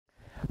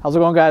How's it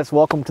going, guys?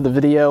 Welcome to the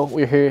video.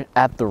 We're here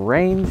at the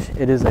range.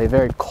 It is a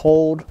very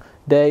cold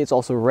day. It's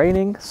also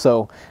raining,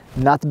 so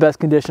not the best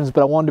conditions, but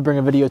I wanted to bring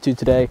a video to you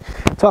today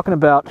talking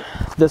about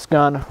this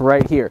gun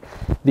right here,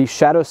 the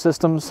Shadow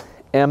Systems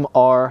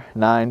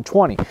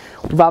MR920.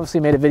 We've obviously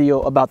made a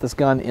video about this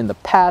gun in the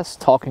past,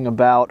 talking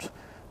about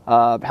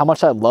how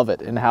much I love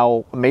it and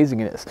how amazing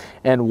it is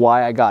and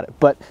why I got it.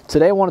 But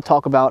today I want to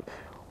talk about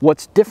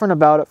what's different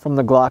about it from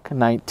the Glock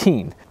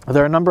 19.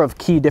 There are a number of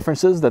key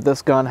differences that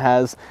this gun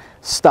has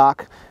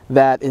stock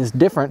that is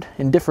different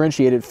and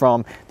differentiated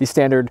from the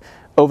standard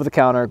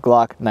over-the-counter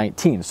Glock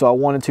 19. So I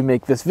wanted to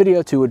make this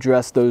video to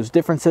address those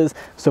differences.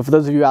 So for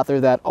those of you out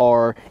there that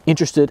are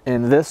interested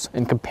in this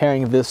and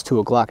comparing this to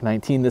a Glock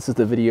 19, this is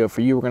the video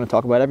for you. We're going to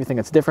talk about everything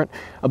that's different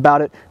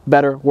about it,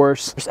 better,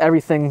 worse, just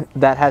everything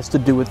that has to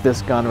do with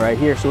this gun right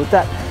here. So with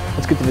that,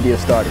 let's get the video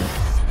started.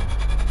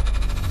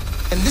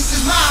 And this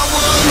is my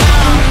world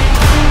now.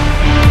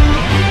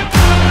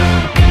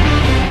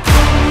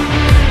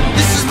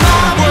 This is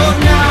my world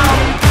now.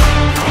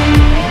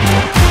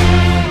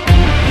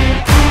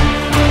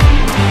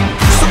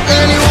 So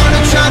anyone who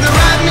tried to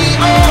write me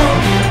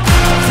off,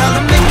 tell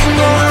them they can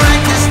go and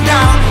write this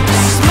down.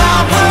 This is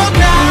my world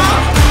now.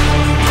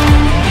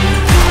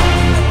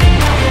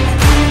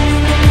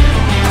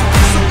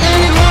 So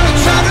anyone who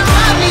tried to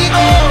write me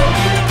off,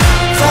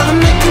 tell them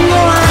they can go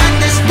and write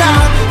this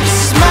down.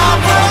 This is my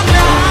world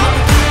now.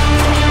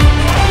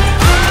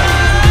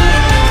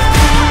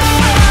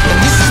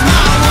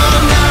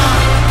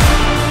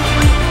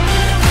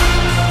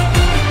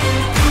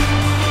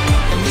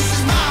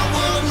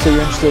 So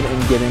you're interested in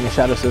getting a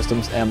Shadow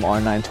Systems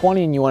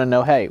MR920 and you want to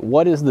know, hey,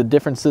 what is the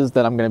differences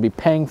that I'm going to be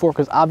paying for?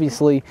 Because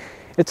obviously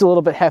it's a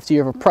little bit heftier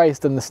of a price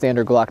than the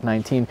standard Glock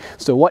 19.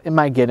 So what am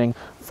I getting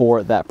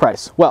for that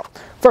price? Well,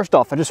 first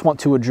off, I just want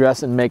to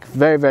address and make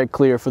very, very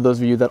clear for those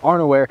of you that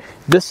aren't aware,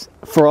 this,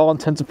 for all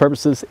intents and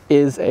purposes,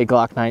 is a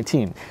Glock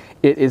 19.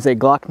 It is a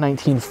Glock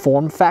 19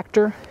 form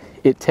factor.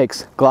 It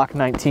takes Glock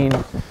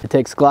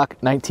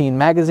 19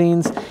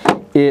 magazines.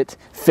 It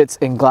fits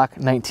in Glock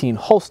 19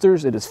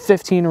 holsters. It is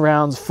 15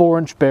 rounds,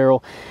 4-inch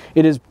barrel.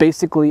 It is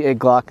basically a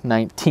Glock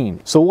 19.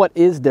 So what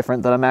is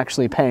different that I'm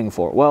actually paying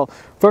for? Well,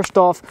 first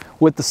off,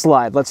 with the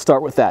slide, let's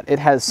start with that. It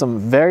has some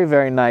very,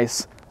 very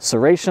nice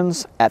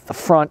serrations at the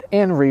front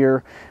and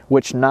rear,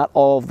 which not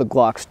all of the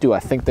Glocks do. I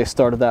think they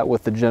started that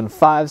with the Gen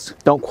 5s.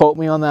 Don't quote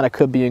me on that, I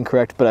could be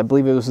incorrect, but I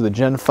believe it was the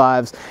Gen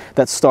 5s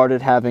that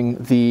started having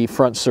the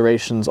front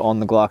serrations on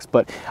the Glocks.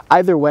 But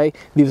either way,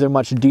 these are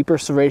much deeper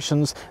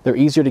serrations. They're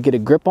easier to get a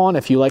grip on.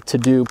 If you like to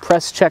do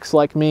press checks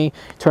like me,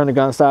 turn the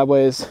gun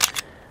sideways,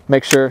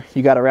 make sure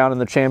you got a round in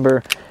the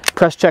chamber.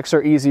 Press checks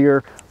are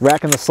easier,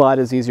 racking the slide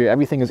is easier,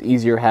 everything is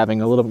easier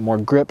having a little bit more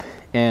grip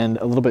and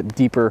a little bit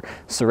deeper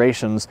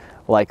serrations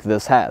like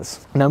this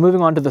has. Now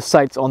moving on to the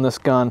sights on this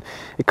gun,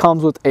 it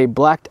comes with a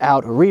blacked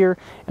out rear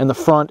and the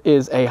front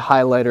is a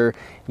highlighter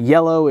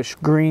yellowish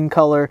green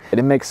color.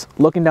 It makes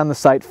looking down the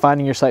sight,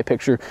 finding your sight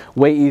picture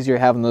way easier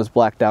having those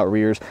blacked out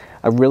rears.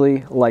 I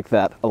really like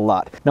that a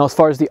lot. Now as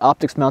far as the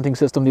optics mounting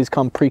system, these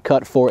come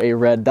pre-cut for a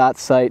red dot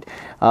sight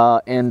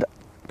and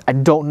I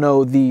don't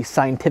know the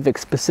scientific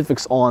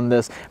specifics on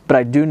this, but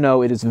I do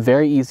know it is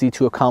very easy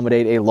to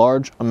accommodate a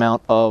large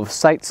amount of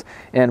sights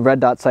and red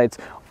dot sights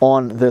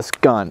on this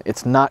gun.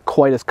 It's not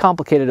quite as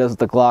complicated as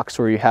the Glocks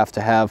where you have to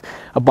have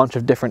a bunch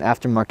of different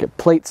aftermarket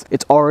plates.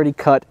 It's already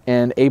cut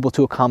and able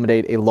to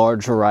accommodate a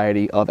large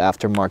variety of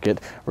aftermarket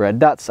red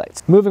dot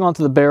sights. Moving on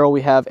to the barrel,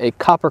 we have a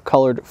copper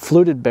colored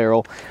fluted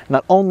barrel.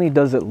 Not only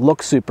does it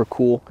look super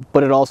cool,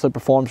 but it also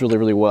performs really,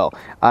 really well.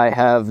 I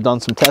have done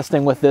some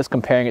testing with this,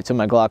 comparing it to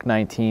my Glock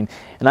 19,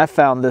 and I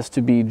found this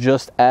to be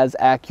just as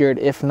accurate,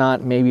 if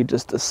not maybe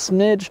just a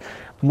smidge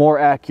more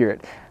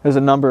accurate. There's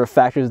a number of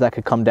factors that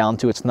could come down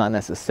to it's not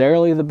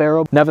necessarily the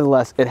barrel.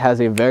 Nevertheless, it has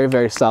a very,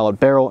 very solid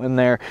barrel in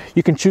there.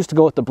 You can choose to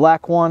go with the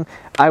black one.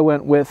 I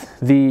went with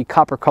the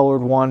copper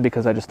colored one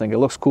because I just think it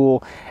looks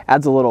cool,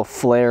 adds a little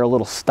flair, a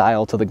little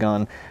style to the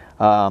gun.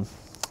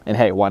 And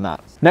hey, why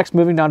not? Next,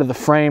 moving down to the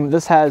frame,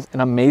 this has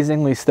an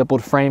amazingly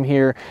stippled frame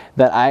here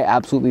that I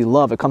absolutely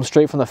love. It comes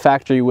straight from the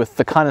factory with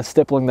the kind of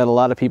stippling that a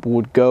lot of people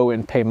would go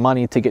and pay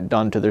money to get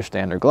done to their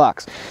standard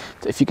Glocks.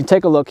 If you can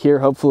take a look here,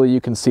 hopefully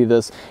you can see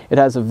this. It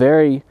has a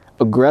very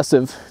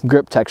aggressive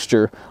grip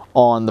texture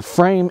on the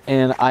frame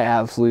and I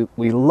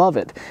absolutely love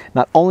it.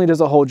 Not only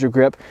does it hold your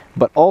grip,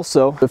 but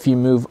also if you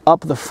move up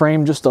the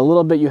frame just a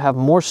little bit, you have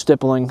more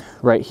stippling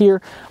right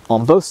here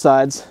on both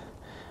sides,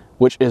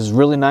 which is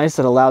really nice.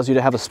 It allows you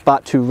to have a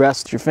spot to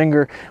rest your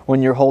finger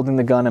when you're holding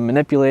the gun and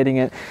manipulating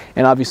it.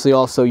 And obviously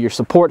also your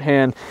support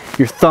hand,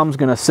 your thumb's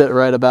gonna sit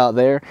right about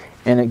there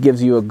and it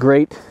gives you a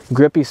great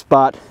grippy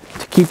spot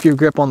to keep your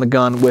grip on the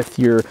gun with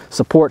your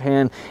support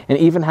hand, and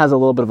even has a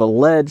little bit of a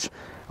ledge,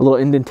 a little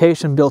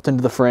indentation built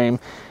into the frame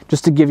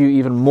just to give you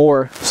even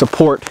more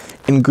support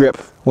and grip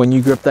when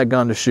you grip that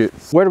gun to shoot.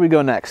 Where do we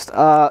go next?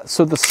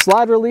 So the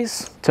slide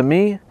release to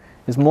me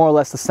is more or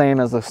less the same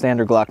as the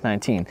standard Glock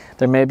 19.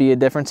 There may be a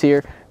difference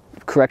here.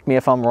 correct me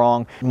if I'm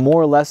wrong.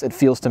 More or less, it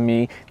feels to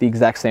me the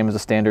exact same as a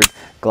standard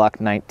Glock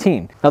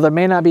 19. Now, there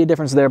may not be a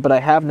difference there, but I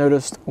have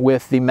noticed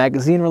with the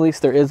magazine release,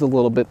 there is a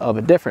little bit of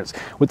a difference.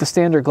 With the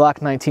standard Glock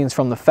 19s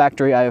from the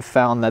factory, I have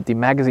found that the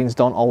magazines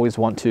don't always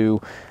want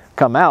to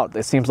come out.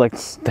 It seems like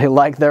they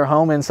like their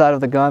home inside of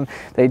the gun.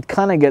 They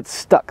kind of get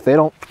stuck. They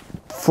don't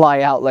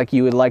fly out like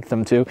you would like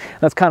them to.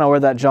 That's kind of where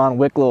that John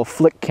Wick little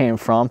flick came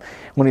from.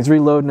 When he's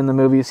reloading in the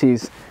movies,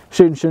 he's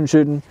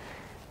shooting,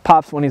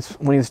 pops when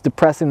he's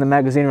depressing the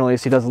magazine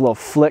release, he does a little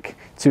flick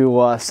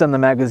to send the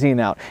magazine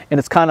out. And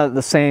it's kind of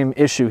the same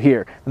issue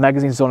here. The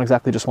magazines don't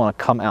exactly just want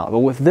to come out. But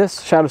with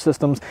this Shadow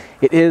Systems,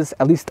 it is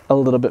at least a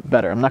little bit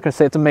better. I'm not going to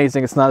say it's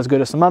amazing. It's not as good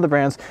as some other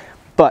brands,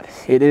 but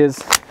it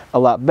is a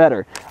lot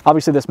better.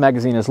 Obviously, this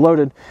magazine is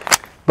loaded,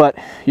 but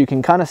you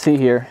can kind of see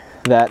here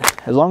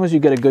that as long as you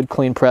get a good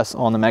clean press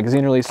on the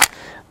magazine release,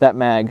 that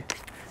mag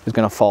is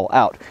going to fall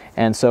out.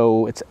 And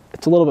so it's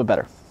a little bit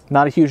better.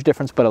 Not a huge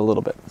difference, but a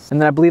little bit.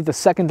 And then I believe the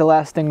second to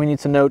last thing we need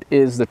to note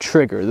is the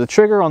trigger. The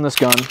trigger on this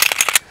gun,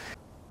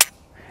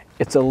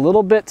 it's a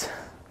little bit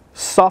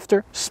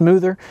softer,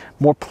 smoother,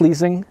 more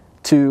pleasing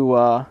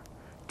to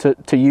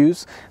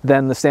use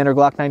than the standard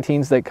Glock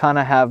 19s. They kind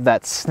of have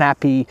that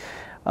snappy,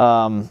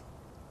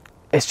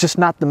 it's just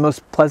not the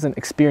most pleasant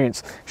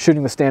experience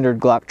shooting the standard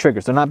Glock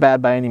triggers. They're not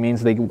bad by any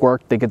means. They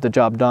work, they get the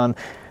job done.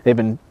 They've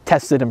been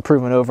tested and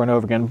proven over and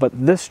over again. But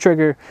this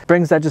trigger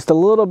brings that just a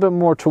little bit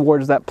more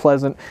towards that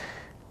pleasant,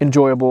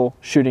 enjoyable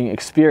shooting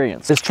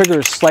experience. This trigger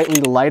is slightly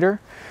lighter,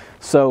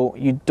 so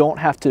you don't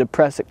have to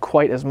depress it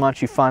quite as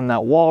much. You find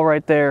that wall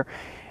right there,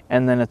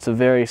 and then it's a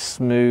very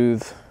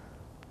smooth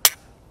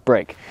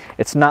break.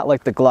 It's not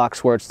like the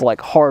Glocks where it's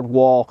like hard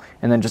wall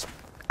and then just,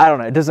 I don't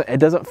know, it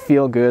doesn't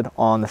feel good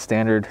on the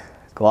standard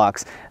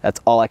Glocks. That's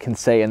all I can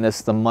say, and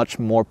this is a much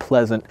more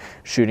pleasant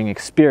shooting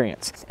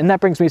experience. And that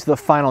brings me to the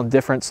final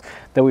difference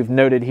that we've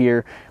noted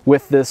here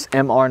with this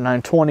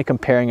MR920,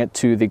 comparing it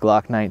to the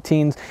Glock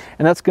 19s,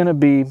 and that's going to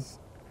be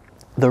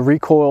the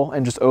recoil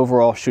and just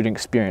overall shooting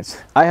experience.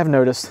 I have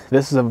noticed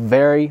this is a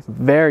very,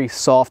 very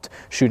soft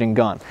shooting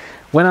gun.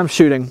 When I'm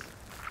shooting,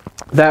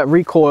 that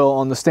recoil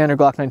on the standard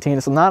Glock 19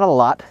 is not a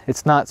lot.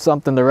 It's not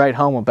something to write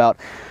home about,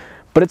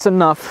 but it's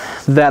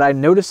enough that I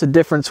notice a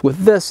difference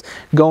with this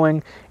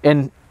going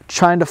and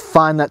trying to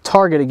find that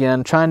target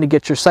again, trying to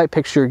get your sight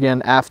picture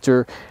again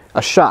after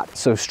a shot.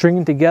 So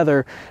stringing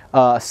together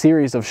a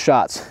series of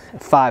shots,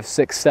 5,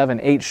 6, 7,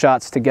 8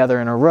 shots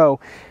together in a row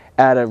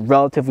at a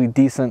relatively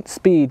decent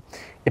speed,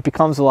 it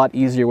becomes a lot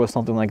easier with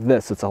something like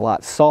this. It's a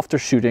lot softer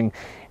shooting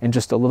and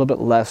just a little bit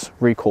less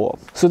recoil.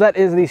 So that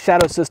is the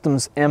Shadow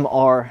Systems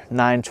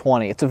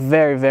MR920. It's a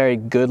very, very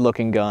good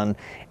looking gun,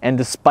 and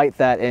despite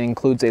that, it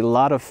includes a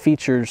lot of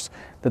features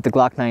that the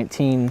Glock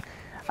 19,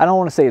 I don't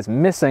want to say is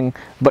missing,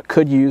 but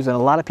could use, and a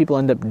lot of people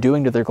end up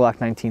doing to their Glock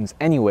 19s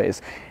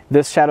anyways.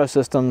 This Shadow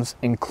Systems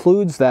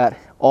includes that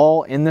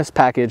all in this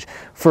package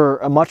for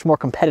a much more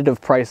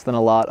competitive price than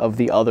a lot of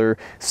the other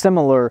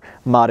similar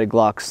modded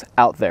Glocks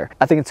out there.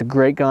 I think it's a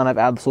great gun. I've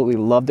absolutely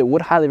loved it.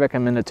 Would highly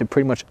recommend it to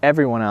pretty much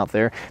everyone out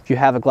there. If you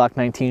have a Glock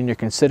 19 and you're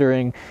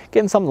considering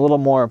getting something a little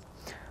more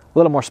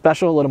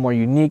special, a little more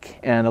unique,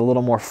 and a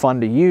little more fun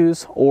to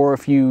use, or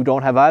if you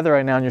don't have either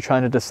right now and you're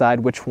trying to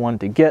decide which one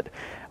to get,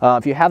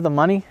 if you have the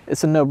money,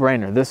 it's a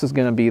no-brainer. This is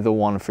going to be the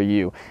one for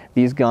you.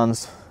 These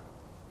guns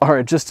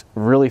are just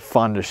really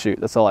fun to shoot.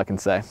 That's all I can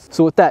say.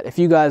 So with that, if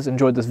you guys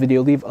enjoyed this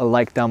video, leave a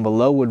like down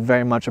below. Would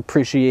very much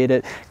appreciate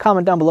it.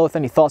 Comment down below with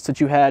any thoughts that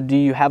you had. Do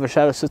you have a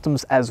Shadow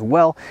Systems as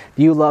well?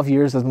 Do you love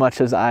yours as much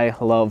as I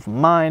love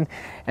mine?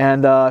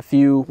 And if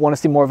you want to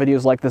see more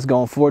videos like this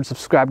going forward,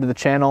 subscribe to the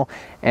channel,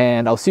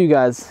 and I'll see you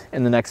guys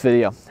in the next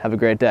video. Have a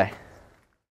great day.